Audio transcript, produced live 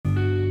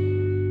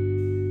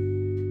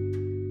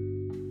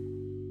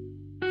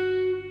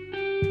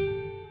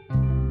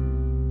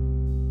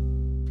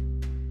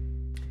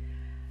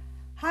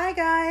Hi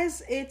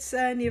guys, it's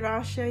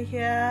Nirasha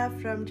here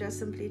from Just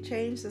Simply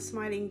Change, the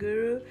Smiling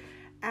Guru,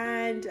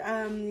 and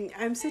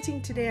I'm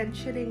sitting today and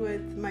chilling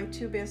with my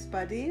two best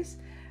buddies.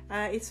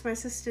 It's my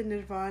sister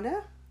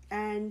Nirvana,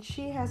 and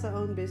she has her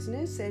own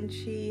business, and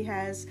she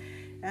has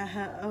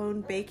her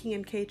own baking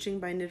and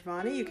catering by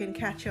Nirvana. You can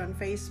catch her on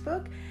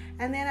Facebook.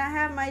 And then I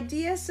have my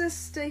dear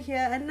sister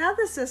here,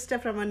 another sister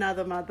from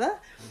another mother.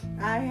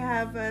 I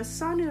have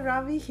Sonu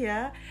Ravi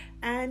here,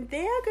 and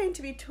they are going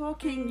to be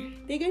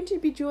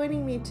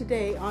joining me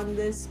today on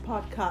this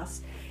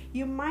podcast.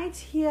 You might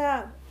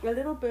hear a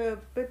little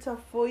bit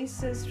of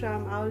voices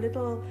from our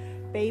little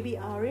baby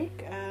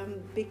Arik,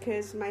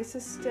 because my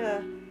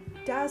sister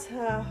does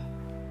her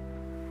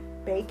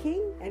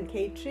baking and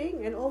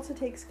catering and also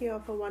takes care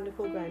of a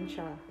wonderful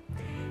grandchild.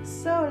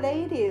 So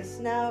ladies,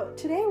 now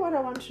today what I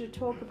want to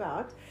talk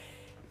about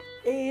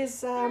is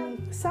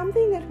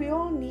something that we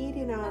all need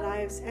in our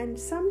lives, and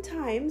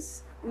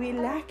sometimes we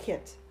lack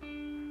it.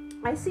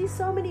 I see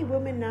so many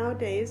women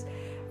nowadays,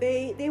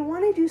 they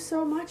want to do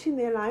so much in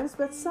their lives,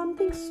 but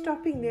something's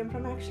stopping them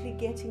from actually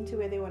getting to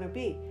where they want to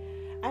be.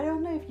 I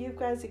don't know if you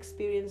guys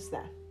experience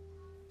that.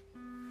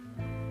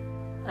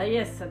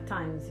 Yes, at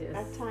times, yes.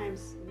 At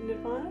times.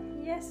 Nirvana?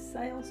 Yes,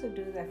 I also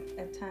do that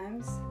at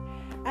times.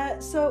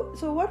 So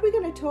what we're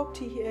going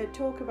to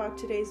talk about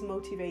today is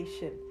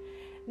motivation.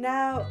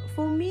 Now,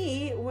 for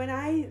me, when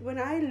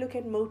I look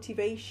at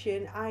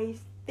motivation, I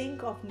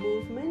think of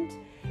movement,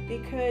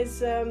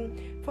 because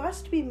for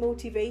us to be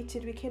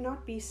motivated, we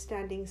cannot be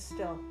standing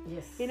still.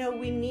 Yes. You know,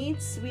 we need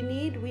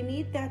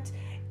that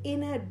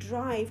inner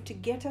drive to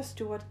get us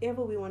to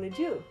whatever we want to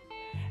do.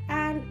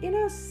 And, you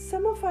know,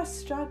 some of us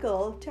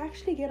struggle to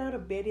actually get out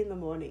of bed in the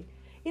morning.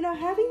 You know,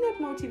 having that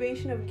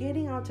motivation of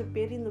getting out of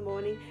bed in the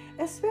morning,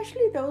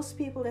 especially those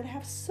people that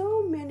have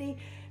so many,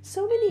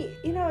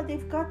 you know,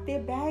 they've got their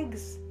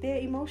bags, their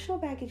emotional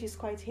baggage is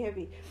quite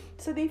heavy.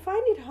 So they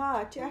find it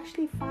hard to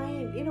actually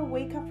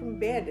wake up from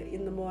bed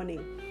in the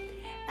morning.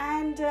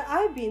 And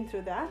I've been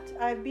through that.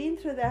 I've been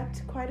through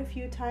that quite a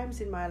few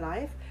times in my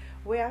life,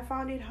 where I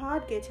found it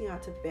hard getting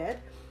out of bed.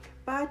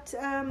 But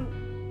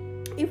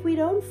if we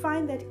don't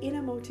find that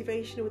inner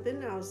motivation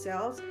within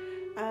ourselves,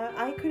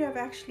 I could have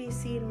actually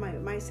seen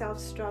myself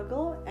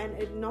struggle and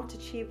not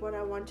achieve what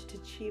I wanted to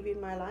achieve in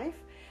my life.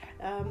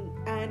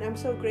 And I'm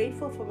so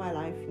grateful for my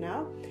life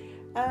now.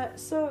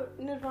 So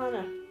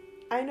Nirvana,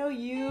 I know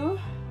you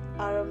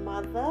are a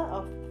mother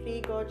of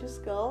 3 gorgeous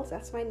girls,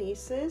 that's my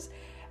nieces,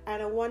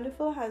 and a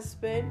wonderful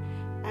husband,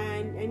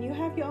 and you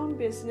have your own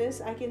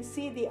business. I can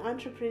see the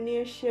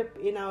entrepreneurship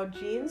in our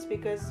genes,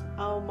 because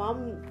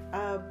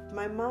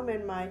my mom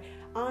and my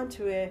aunt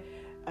were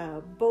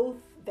both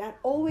that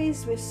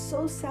always were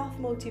so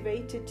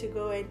self-motivated to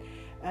go and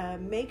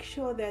make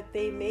sure that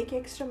they make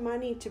extra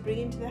money to bring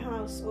into the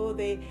house, or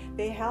they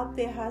help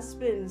their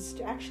husbands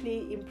to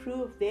actually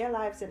improve their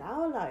lives and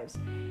our lives.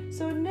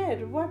 So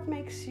Ned, what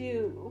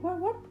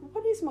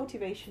is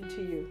motivation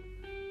to you?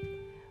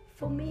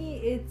 For me,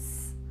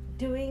 it's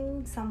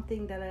doing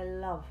something that I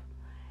love.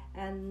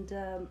 And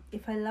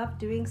if I love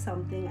doing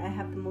something, I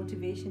have the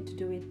motivation to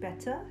do it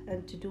better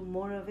and to do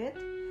more of it.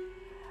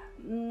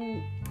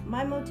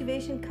 My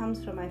motivation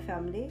comes from my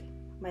family,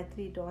 my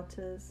 3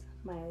 daughters,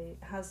 my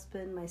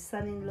husband, my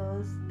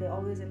son-in-laws. They're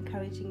always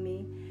encouraging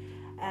me.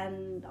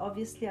 And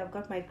obviously I've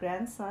got my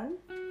grandson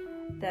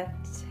that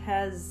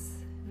has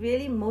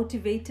really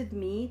motivated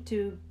me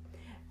to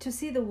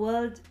see the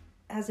world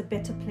as a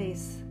better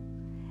place.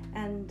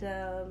 And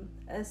I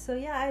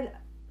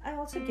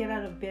also get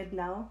out of bed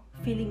now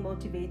feeling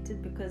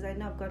motivated, because I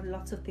know I've got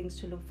lots of things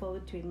to look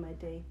forward to in my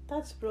day.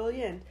 That's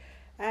brilliant.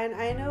 And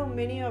I know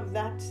many of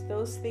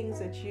those things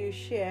that you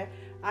share,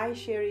 I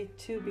share it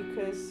too,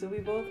 because we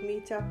both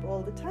meet up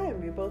all the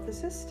time. We're both the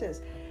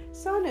sisters.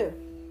 Sonu,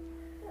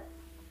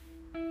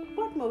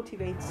 what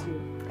motivates you?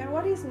 And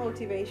what is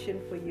motivation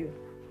for you?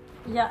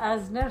 Yeah,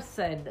 as Nir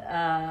said,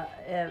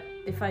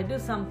 if I do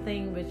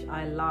something which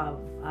I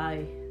love,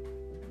 I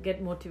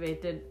get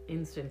motivated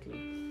instantly.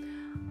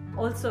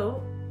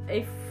 Also,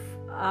 if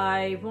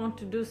I want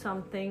to do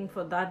something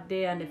for that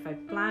day, and if I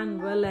plan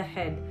well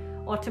ahead,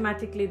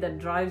 automatically that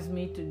drives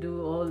me to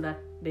do all that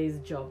day's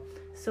job.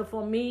 So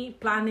for me,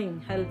 planning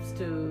helps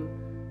to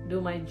do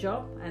my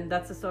job, and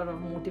that's a sort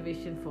of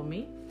motivation for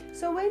me.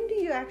 So when do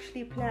you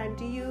actually plan?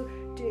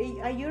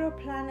 Are you a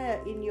planner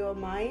in your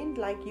mind,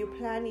 like you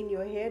plan in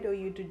your head, or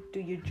do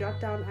you jot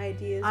down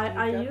ideas?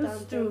 I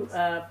used to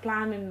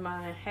plan in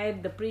my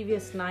head the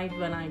previous night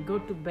when I go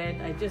to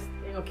bed. I just,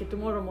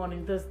 tomorrow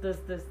morning this.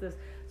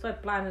 So I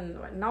plan, and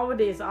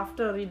nowadays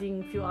after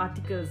reading a few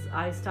articles,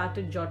 I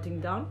started jotting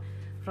down.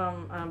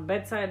 From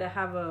bedside, I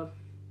have a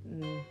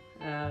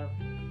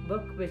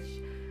book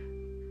which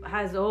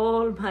has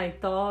all my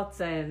thoughts,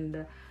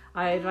 and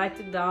I write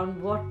it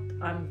down what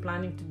I'm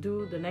planning to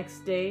do the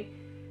next day,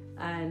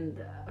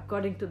 and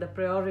according to the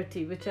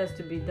priority, which has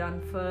to be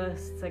done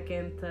first,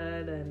 second,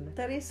 third, and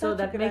that is so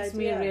that makes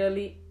idea. Me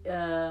really.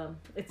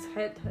 It's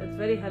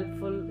very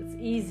helpful. It's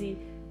easy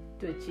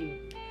to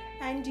achieve.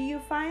 And do you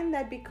find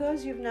that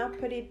because you've now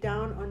put it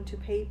down onto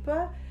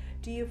paper,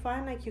 do you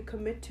find like you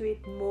commit to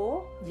it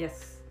more?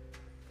 Yes.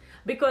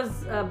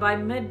 Because by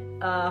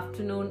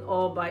mid-afternoon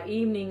or by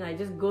evening, I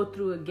just go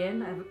through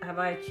again. Have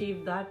I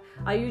achieved that?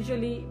 I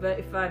usually,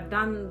 if I've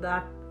done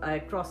that, I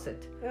cross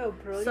it. Oh,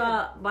 brilliant.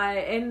 So by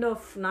end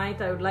of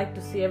night, I would like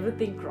to see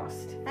everything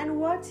crossed. And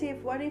what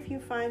if you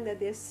find that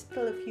there's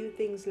still a few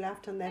things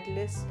left on that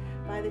list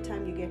by the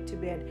time you get to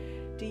bed?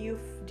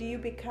 Do you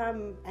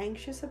become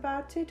anxious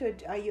about it, or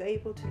are you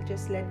able to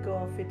just let go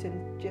of it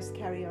and just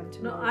carry on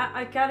tomorrow? No,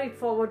 I carry it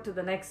forward to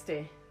the next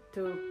day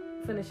to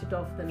finish it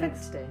off the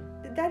next day.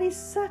 That is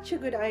such a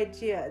good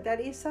idea.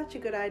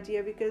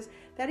 Because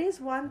that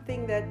is one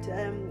thing that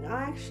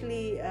I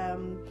actually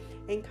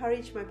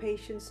encourage my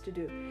patients to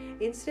do.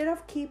 Instead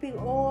of keeping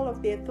all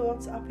of their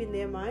thoughts up in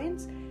their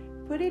minds,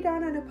 put it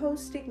down on a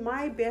post-it.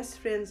 My best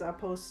friends are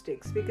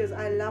post-its because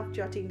I love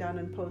jotting down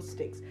on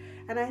post-its.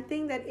 And I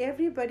think that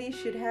everybody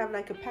should have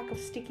like a pack of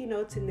sticky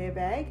notes in their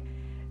bag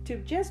to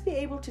just be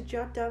able to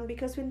jot down,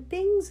 because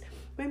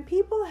when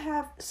people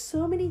have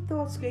so many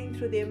thoughts going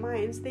through their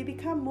minds, they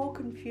become more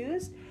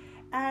confused.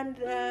 And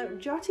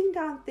jotting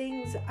down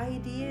things,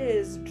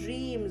 ideas,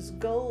 dreams,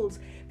 goals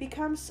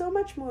become so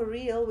much more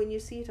real when you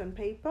see it on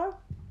paper.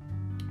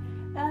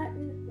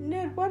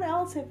 Nid, what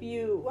else have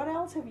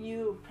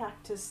you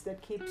practiced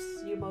that keeps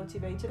you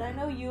motivated? I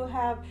know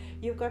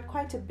you've got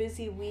quite a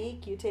busy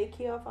week. You take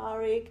care of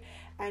Arik,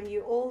 and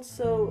you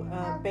also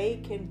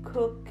bake and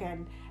cook,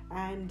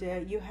 and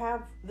you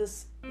have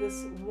this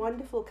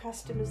wonderful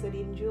customers that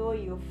enjoy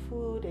your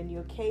food and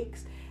your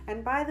cakes.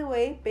 And by the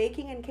way,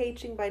 Baking and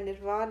Catering by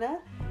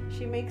Nirvana,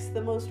 she makes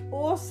the most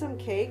awesome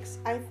cakes.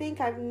 I think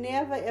I've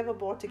never ever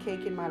bought a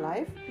cake in my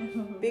life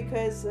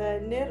because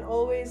Nir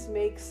always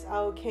makes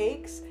our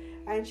cakes,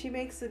 and she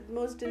makes the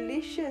most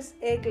delicious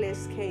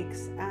eggless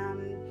cakes.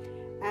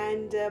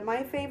 And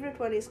my favorite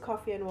one is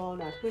coffee and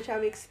walnut, which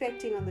I'm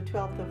expecting on the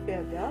 12th of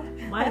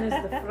February. Mine is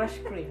the fresh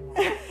cream.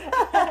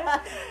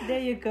 There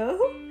you go.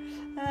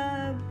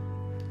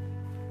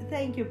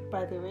 Thank you,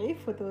 by the way,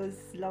 for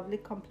those lovely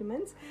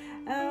compliments.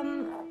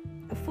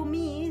 For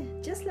me,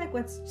 just like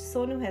what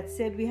Sonu had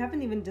said, we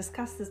haven't even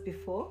discussed this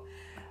before,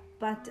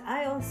 but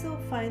I also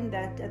find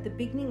that at the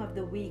beginning of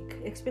the week,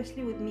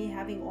 especially with me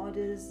having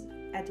orders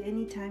at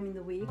any time in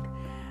the week,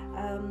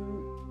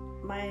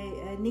 my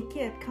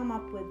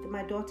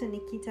daughter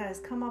Nikita has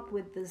come up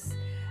with this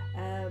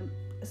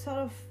sort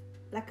of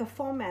like a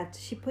format.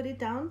 She put it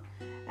down,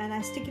 and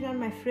I stick it on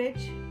my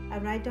fridge. I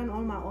write down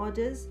all my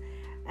orders,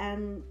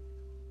 and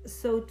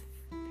so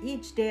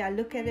each day I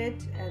look at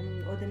it,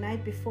 or the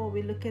night before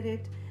we look at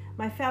it.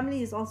 My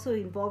family is also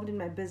involved in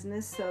my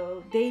business,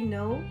 so they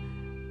know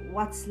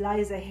what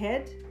lies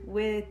ahead,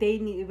 where they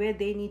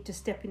need to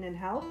step in and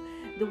help.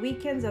 The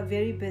weekends are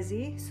very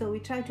busy, so we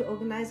try to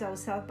organize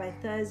ourselves by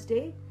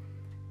Thursday.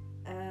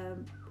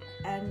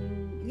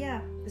 And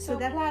yeah, so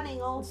that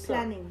planning also.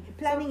 Planning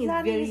Planning is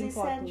very is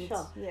important.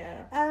 essential.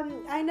 Yeah.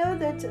 I know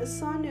that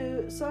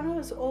Sonu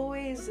is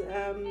always,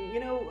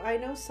 I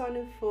know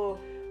Sonu for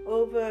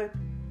over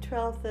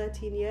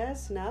 12-13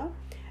 years now,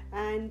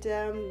 and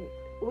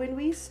when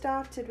we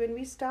started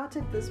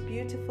this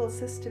beautiful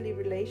sisterly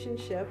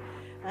relationship,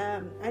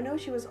 I know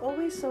she was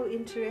always so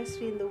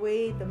interested in the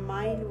way the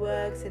mind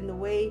works and the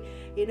way,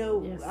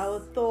 Yes. our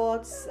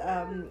thoughts,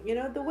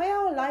 the way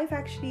our life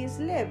actually is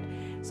lived.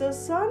 So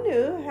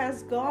Sonu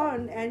has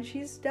gone and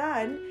she's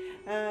done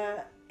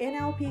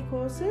NLP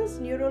courses,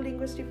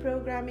 neuro-linguistic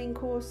programming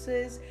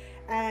courses,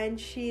 and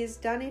she's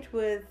done it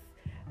with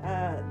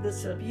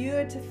this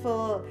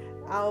beautiful,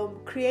 our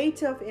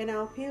creator of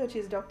NLP, which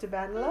is Dr.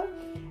 Banala.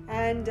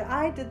 And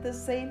I did the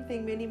same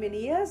thing many,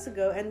 many years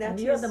ago. And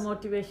you're the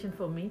motivation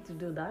for me to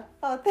do that.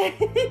 Oh,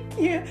 thank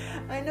you.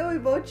 I know we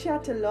both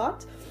chat a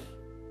lot.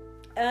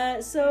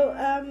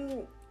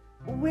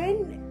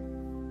 When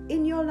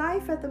in your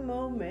life at the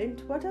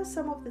moment, what are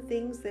some of the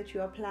things that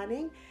you are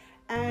planning?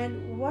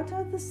 And what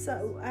are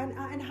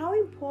and how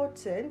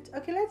important?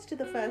 Okay, let's do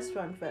the first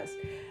one first.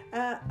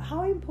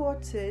 How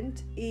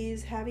important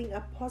is having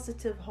a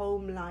positive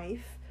home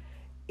life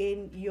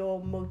in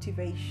your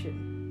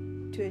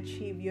motivation to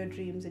achieve your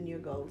dreams and your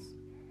goals?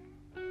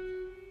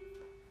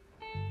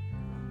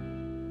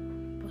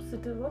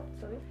 Positive what?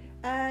 Sorry.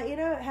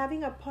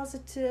 Having a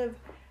positive,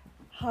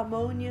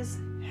 harmonious,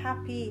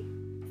 happy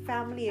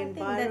family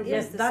environment.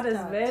 Yes, that is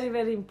very,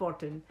 very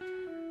important.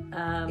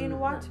 In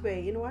what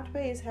way? In what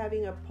way is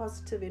having a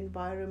positive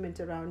environment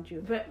around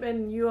you?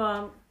 When you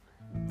are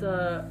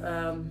the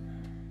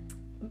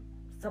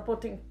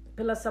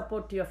pillar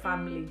support to your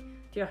family,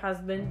 to your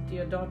husband, to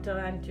your daughter,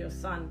 and to your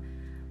son,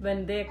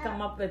 when they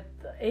come up with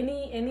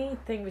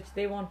anything which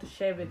they want to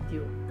share with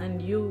you,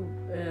 and you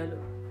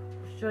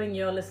showing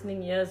your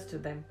listening ears to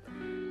them,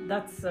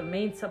 that's the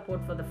main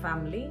support for the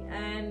family.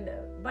 And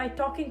by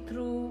talking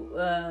through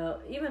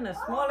even a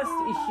smallest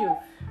issue,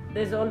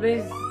 there's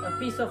always a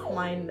peace of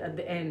mind at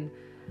the end,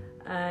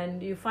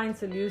 and you find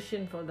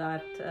solution for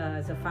that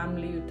as a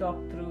family. You talk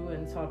through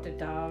and sort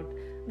it out.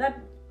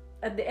 That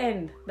at the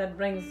end, that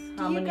brings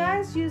harmony. Do you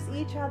guys use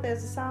each other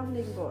as a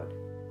sounding board?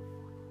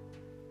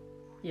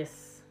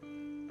 Yes.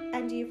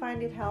 And do you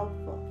find it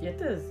helpful?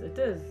 It is.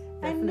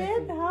 And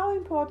Definitely. then how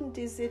important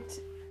is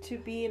it to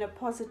be in a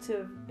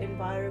positive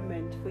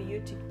environment for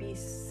you to be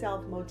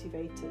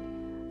self-motivated?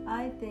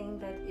 I think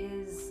that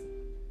is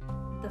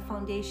the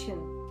foundation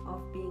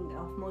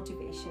of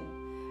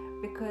motivation,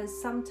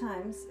 because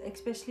sometimes,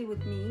 especially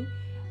with me,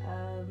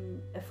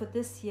 for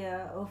this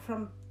year or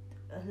from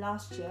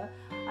last year,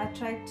 I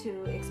tried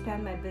to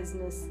expand my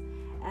business,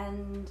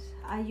 and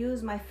I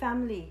use my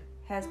family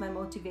as my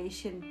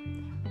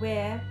motivation,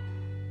 where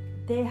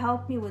they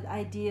help me with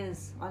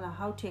ideas on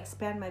how to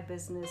expand my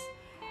business.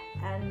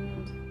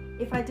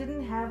 And if I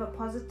didn't have a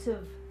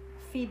positive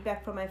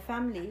feedback from my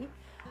family,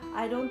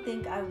 I don't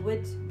think I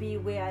would be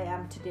where I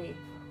am today.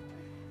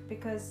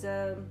 Because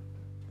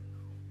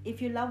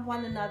if you love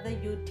one another,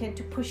 you tend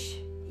to push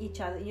each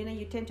other.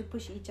 You tend to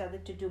push each other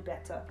to do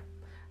better.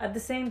 At the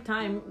same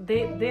time,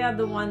 they are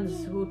the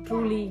ones who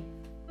truly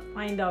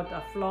find out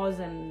our flaws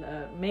and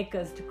make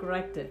us to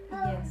correct it.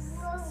 Yes.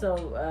 So,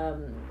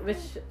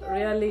 which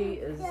really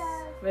is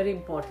very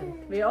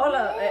important. We all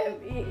are,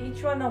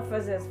 each one of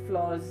us has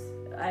flaws,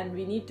 and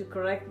we need to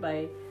correct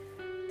by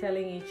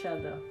telling each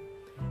other.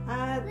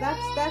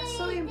 That's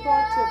so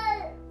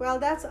important. Well,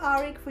 that's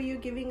Arik for you,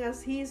 giving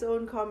us his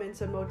own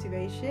comments on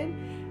motivation.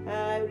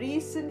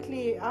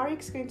 Recently,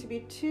 Arik's going to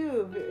be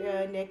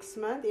 2 next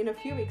month, in a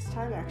few weeks'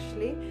 time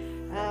actually.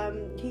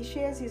 He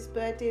shares his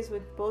birthdays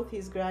with both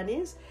his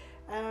grannies.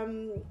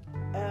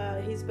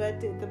 His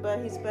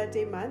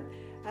birthday month.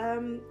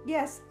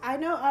 Yes, I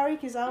know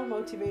Arik is our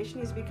motivation.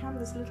 He's become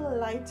this little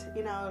light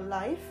in our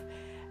life,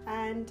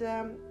 and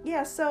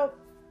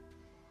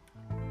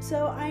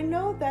So I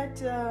know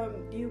that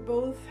you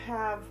both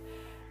have.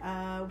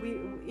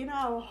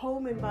 Our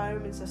home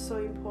environments are so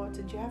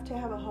important. You have to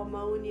have a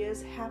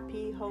harmonious,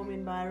 happy home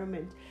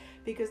environment,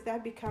 because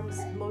that becomes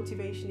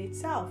motivation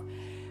itself.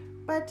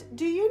 But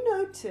do you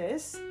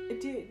notice,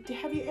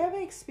 have you ever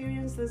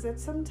experienced this, that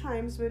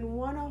sometimes when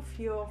one of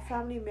your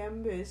family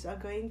members are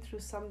going through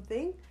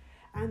something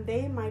and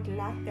they might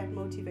lack that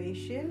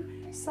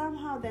motivation,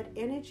 somehow that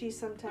energy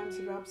sometimes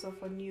rubs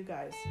off on you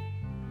guys?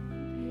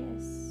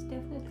 Yes,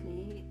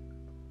 definitely.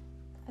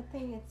 I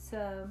think it's,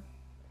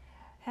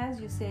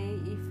 as you say,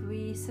 if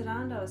we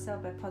surround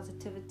ourselves by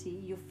positivity,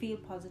 you feel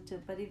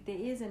positive. But if there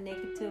is a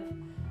negative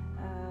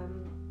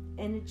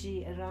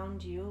energy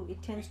around you,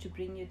 it tends to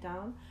bring you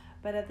down.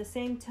 But at the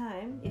same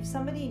time, if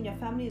somebody in your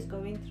family is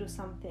going through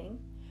something,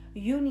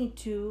 you need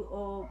to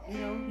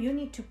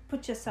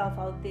put yourself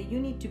out there. You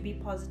need to be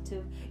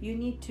positive. You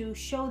need to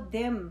show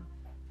them,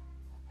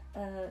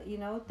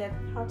 that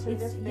How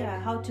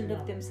to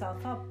lift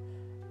themselves up.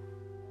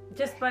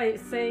 Just by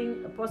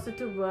saying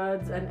positive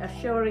words and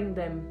assuring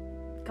them,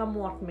 come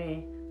what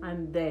may,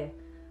 I'm there,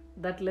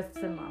 that lifts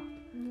them up.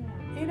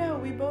 Yeah.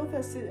 We both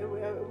are,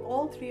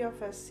 all three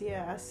of us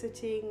here are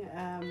sitting,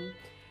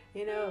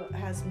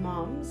 as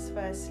moms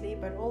firstly,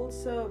 but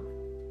also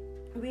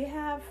we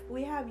have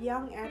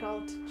young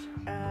adult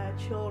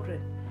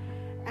children,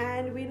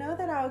 and we know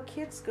that our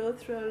kids go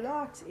through a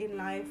lot in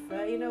life,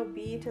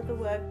 be it at the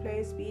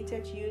workplace, be it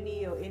at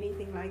uni or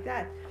anything like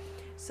that.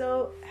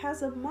 So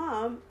as a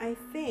mom, I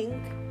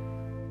think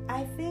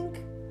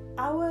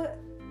our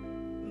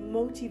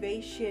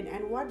motivation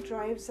and what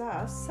drives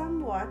us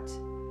somewhat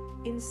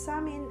in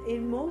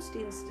most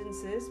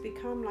instances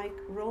become like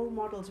role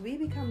models. We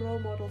become role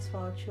models for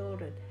our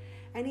children,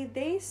 and if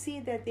they see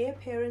that their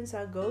parents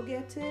are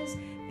go-getters,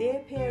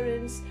 their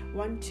parents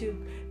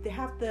they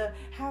have the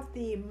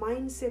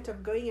mindset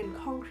of going and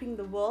conquering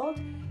the world,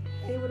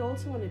 they would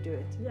also want to do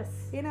it. Yes.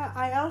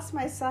 I asked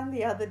my son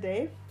the other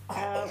day,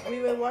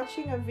 we were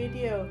watching a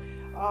video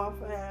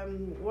of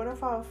one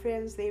of our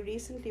friends. They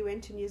recently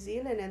went to New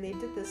Zealand and they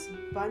did this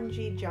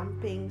bungee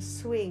jumping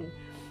swing,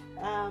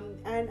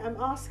 and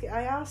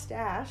I asked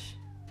Ash,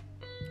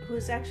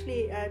 who's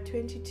actually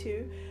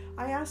 22,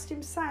 I asked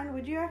him, son,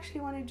 would you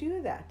actually want to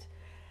do that?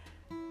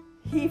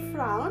 He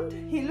frowned,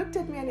 he looked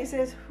at me and he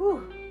says,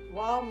 whew,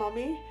 wow,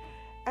 mommy.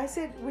 I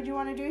said, would you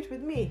want to do it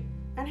with me?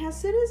 And as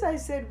soon as I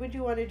said, would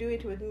you want to do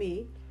it with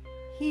me,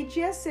 he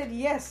just said,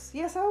 yes,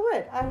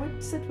 I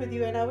would sit with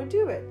you and I would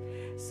do it.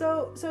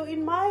 So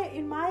in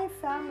my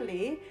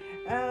family,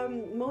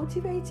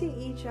 motivating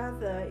each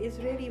other is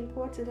really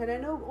important, and I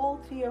know all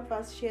three of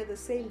us share the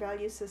same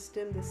value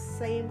system, the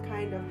same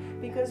kind of,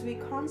 because we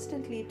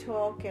constantly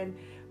talk and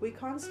we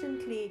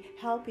constantly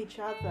help each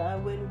other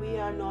when we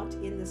are not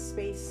in the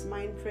space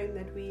mind frame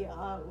that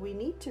we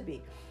need to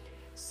be.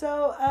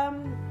 So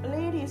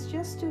ladies,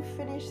 just to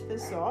finish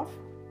this off,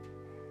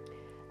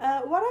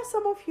 what are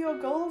some of your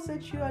goals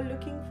that you are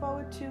looking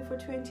forward to for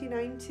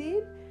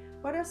 2019?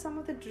 What are some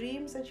of the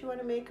dreams that you want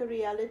to make a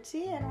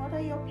reality, and what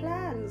are your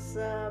plans?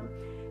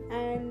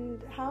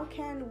 And how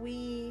can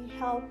we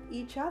help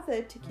each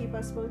other to keep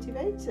us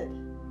motivated?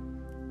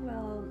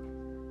 Well,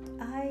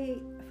 I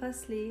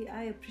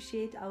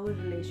appreciate our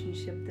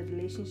relationship, the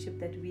relationship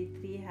that we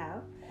three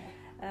have,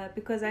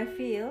 because I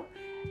feel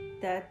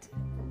that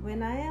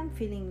when I am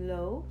feeling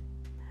low,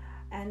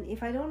 And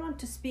if I don't want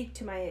to speak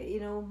to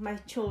my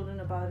children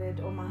about it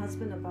or my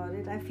husband about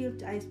it, I feel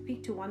I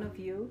speak to one of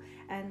you,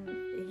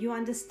 and you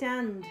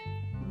understand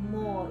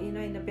more,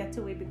 in a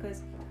better way,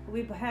 because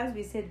as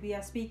we said, we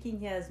are speaking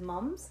here as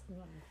moms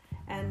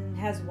and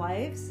as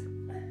wives,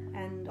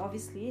 and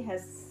obviously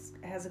has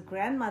a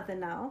grandmother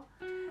now.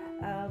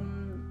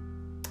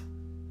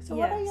 So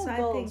what are your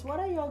goals? What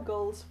are your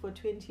goals for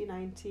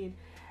 2019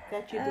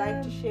 that you'd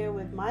like to share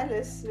with my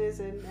listeners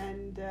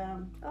and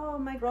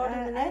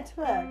broaden the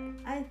network?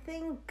 I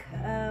think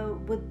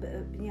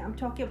I'm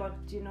talking about,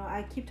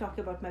 I keep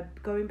talking about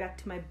going back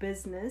to my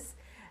business,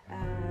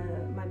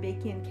 my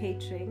baking and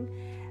catering,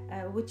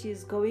 which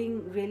is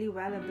going really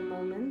well at the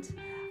moment.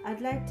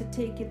 I'd like to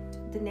take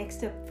it the next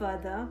step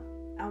further.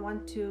 I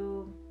want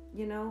to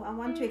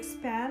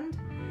expand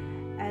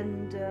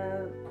and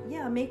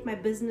make my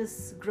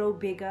business grow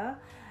bigger.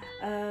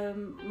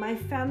 My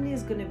family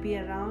is going to be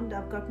around.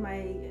 I've got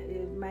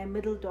my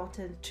middle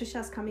daughter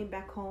Trisha's coming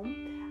back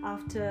home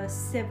after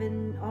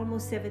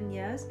almost 7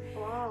 years.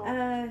 Wow.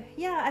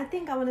 I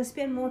think I want to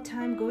spend more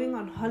time going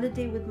on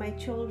holiday with my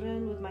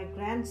children, with my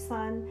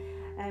grandson,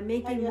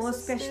 making more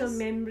special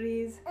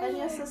memories. And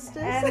your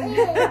sisters.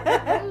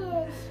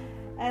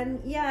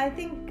 And I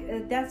think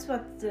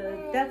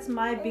that's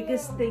my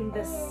biggest thing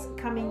this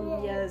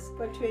coming years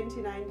for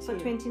 2019. For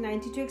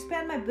 2019, to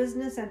expand my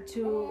business and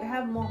to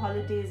have more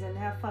holidays and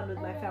have fun with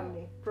my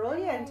family.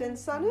 Brilliant. And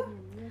Sanu?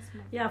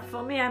 Yeah,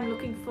 for me, I'm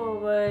looking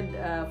forward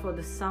for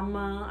the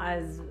summer,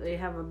 as we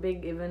have a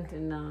big event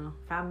in our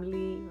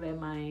family where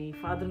my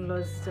father-in-law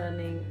is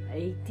turning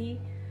 80,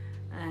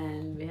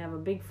 and we have a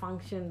big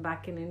function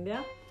back in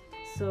India.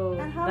 So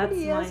and how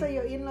many years are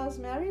your in-laws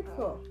married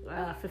for?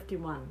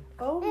 51.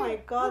 Oh my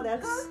God,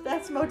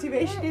 that's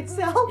motivation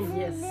itself.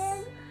 Yes,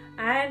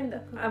 and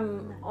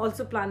I'm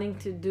also planning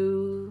to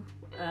do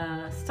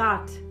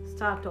start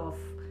off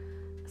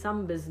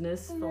some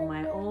business for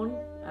my own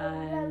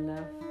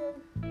and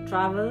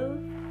travel,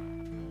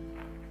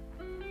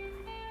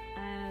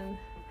 and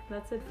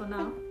that's it for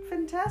now.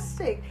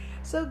 Fantastic.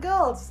 So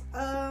girls,